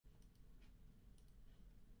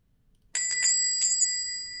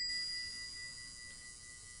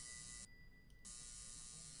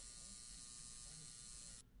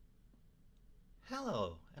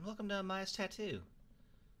welcome to Amias Tattoo.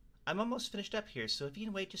 I'm almost finished up here, so if you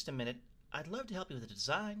can wait just a minute, I'd love to help you with the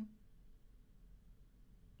design.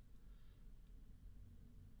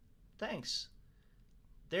 Thanks.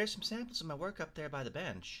 There's some samples of my work up there by the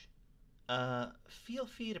bench. Feel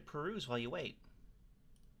free to peruse while you wait.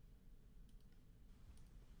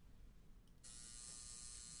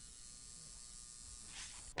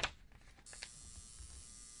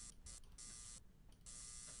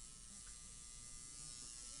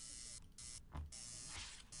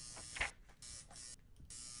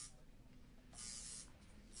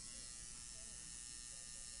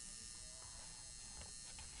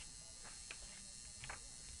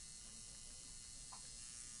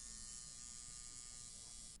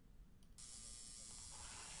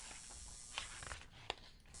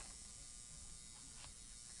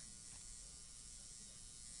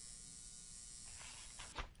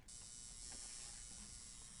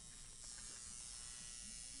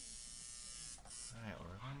 Alright,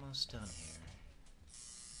 we're almost done here.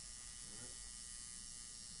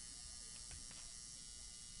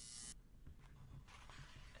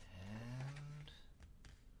 And...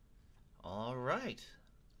 alright.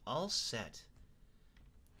 All set.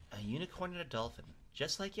 A unicorn and a dolphin,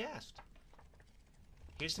 just like you asked.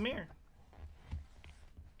 Here's the mirror.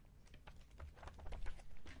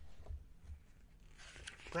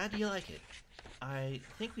 Glad you like it. I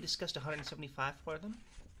think we discussed 175 for them.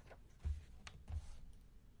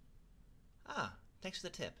 Ah, thanks for the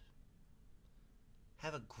tip.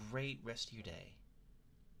 Have a great rest of your day.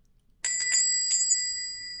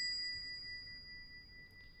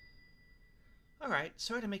 Alright,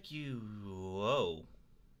 sorry to make you... whoa.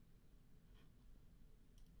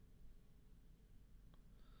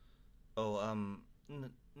 Oh,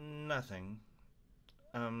 nothing.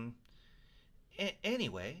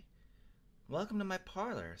 Anyway, welcome to my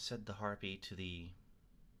parlor, said the Harpy to the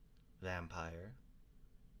vampire.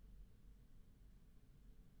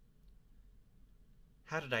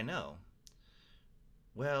 How did I know?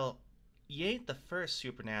 Well, you ain't the first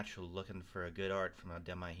supernatural looking for a good art from a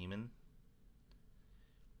demi-human.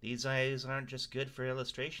 These eyes aren't just good for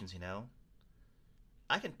illustrations, you know.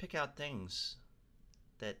 I can pick out things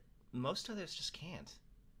that most others just can't.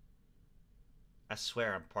 I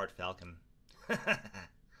swear I'm part falcon.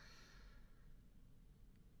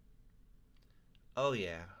 Oh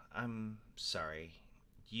yeah, I'm sorry.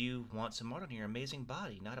 You want some art on your amazing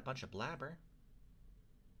body, not a bunch of blabber.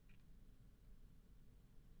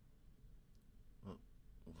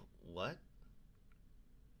 What?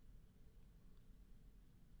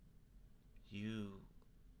 You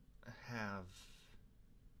have...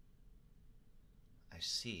 I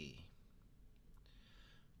see.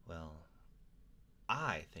 Well,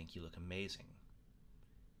 I think you look amazing.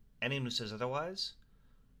 Anyone who says otherwise,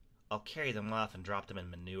 I'll carry them off and drop them in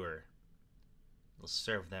manure. It'll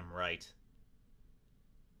serve them right.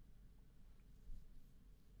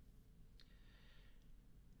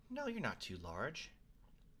 No, you're not too large.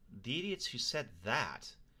 The idiots who said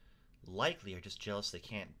that likely are just jealous they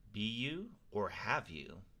can't be you or have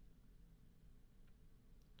you.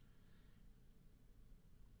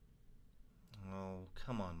 Oh,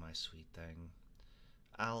 come on, my sweet thing.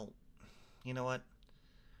 You know what?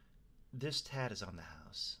 This tat is on the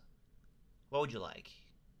house. What would you like?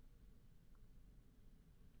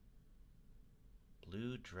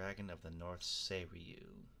 Blue Dragon of the North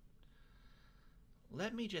Seiryu.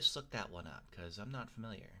 Let me just look that one up, because I'm not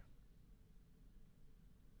familiar.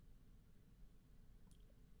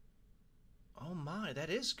 Oh my, that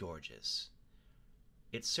is gorgeous.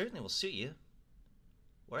 It certainly will suit you.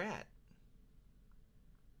 Where at?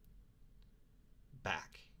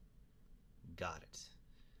 Back. Got it.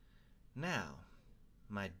 Now,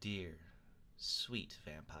 my dear, sweet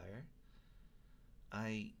vampire,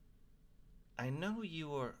 I know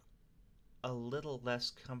you are a little less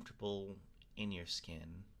comfortable in your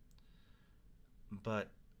skin, but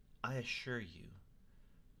I assure you,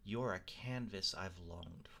 you're a canvas I've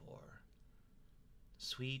longed for.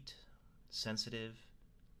 Sweet, sensitive,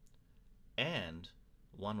 and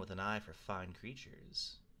one with an eye for fine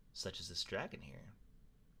creatures, such as this dragon here.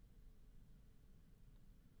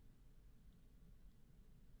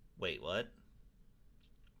 Wait, what?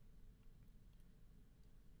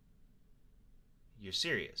 You're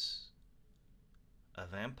serious? A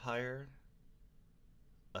vampire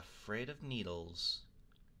afraid of needles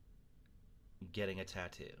getting a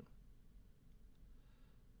tattoo?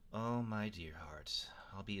 Oh, my dear heart,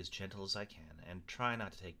 I'll be as gentle as I can and try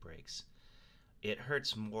not to take breaks. It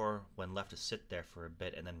hurts more when left to sit there for a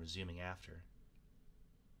bit and then resuming after.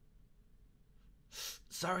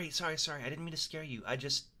 Sorry, I didn't mean to scare you.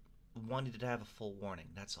 wanted to have a full warning,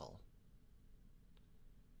 that's all.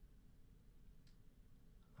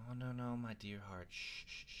 Oh, no, no, my dear heart. Shh,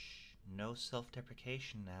 shh, shh. No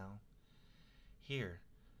self-deprecation now. Here,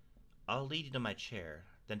 I'll lead you to my chair,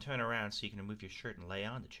 then turn around so you can remove your shirt and lay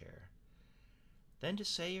on the chair. Then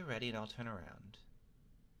just say you're ready and I'll turn around.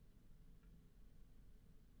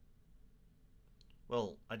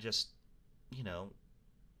 Well, I just, you know,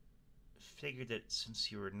 figured that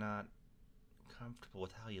since you were not comfortable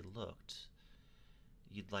with how you looked,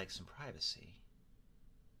 you'd like some privacy.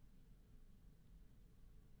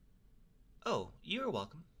 Oh, you're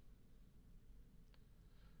welcome.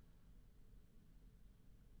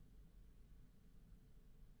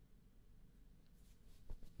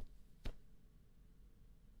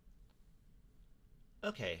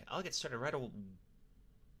 Okay, I'll get started right away.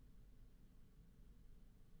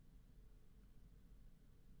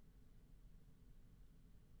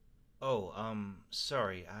 Oh,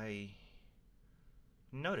 sorry, I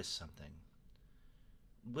noticed something.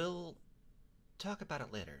 We'll talk about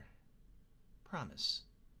it later. Promise.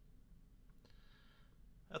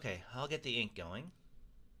 Okay, I'll get the ink going.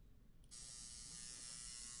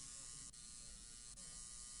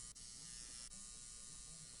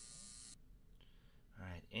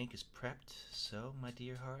 Alright, ink is prepped, so, my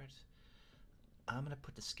dear heart, I'm gonna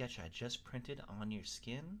put the sketch I just printed on your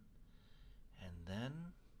skin, and then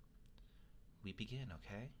we begin,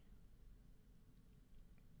 okay?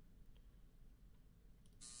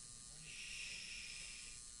 Shh.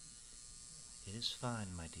 It is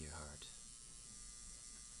fine, my dear heart.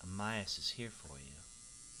 Amias is here for you.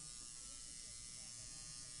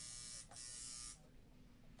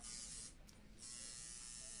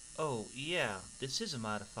 Oh, yeah, this is a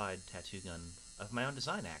modified tattoo gun of my own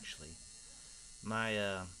design, actually. My,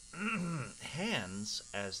 hands,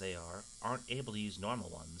 as they are, aren't able to use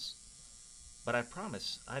normal ones. But I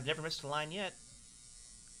promise, I've never missed a line yet.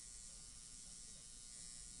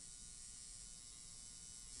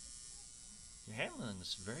 You're handling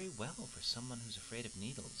this very well for someone who's afraid of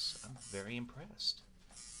needles. I'm very impressed.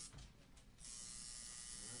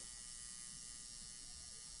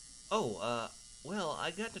 Oh, well,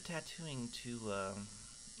 I got to tattooing to, well,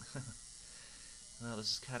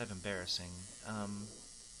 this is kind of embarrassing.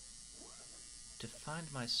 To find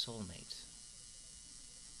my soulmate.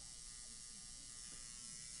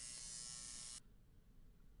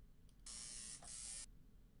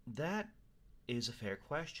 That is a fair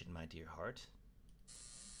question, my dear heart.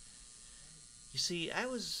 You see, I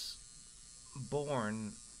was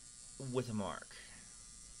born with a mark.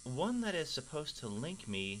 One that is supposed to link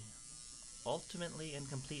me, ultimately and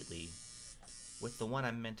completely, with the one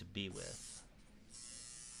I'm meant to be with.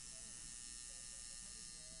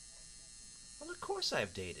 Well, of course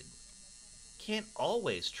I've dated. Can't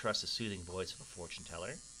always trust the soothing voice of a fortune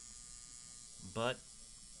teller. But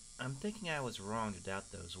I'm thinking I was wrong to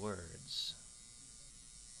doubt those words.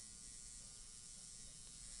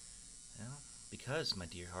 Well, because, my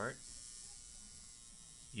dear heart,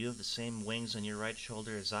 you have the same wings on your right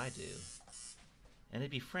shoulder as I do. And to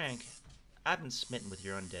be frank, I've been smitten with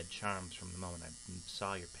your undead charms from the moment I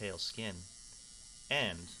saw your pale skin,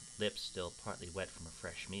 and lips still partly wet from a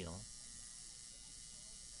fresh meal.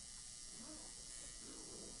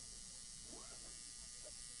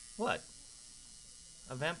 What?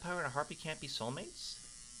 A vampire and a harpy can't be soulmates?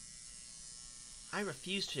 I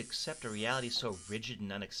refuse to accept a reality so rigid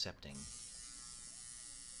and unaccepting.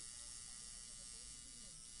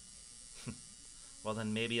 Well,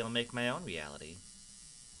 then maybe I'll make my own reality.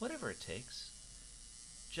 Whatever it takes.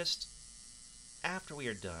 Just after we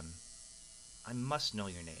are done, I must know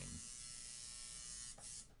your name.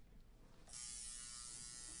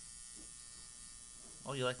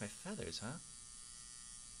 Oh, you like my feathers, huh?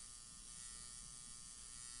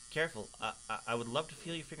 Careful, I would love to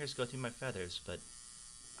feel your fingers go through my feathers, but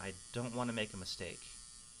I don't want to make a mistake.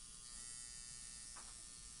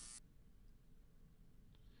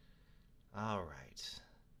 Alright.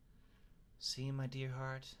 See, my dear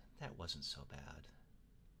heart, that wasn't so bad.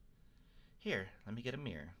 Here, let me get a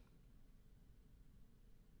mirror.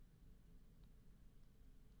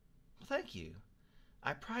 Well, thank you.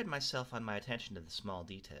 I pride myself on my attention to the small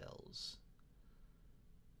details.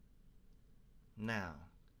 Now,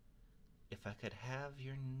 if I could have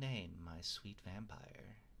your name, my sweet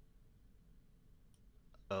vampire.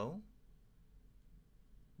 Oh?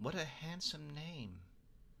 What a handsome name.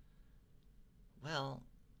 Well,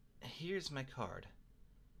 here's my card.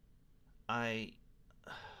 I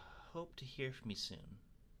hope to hear from you soon.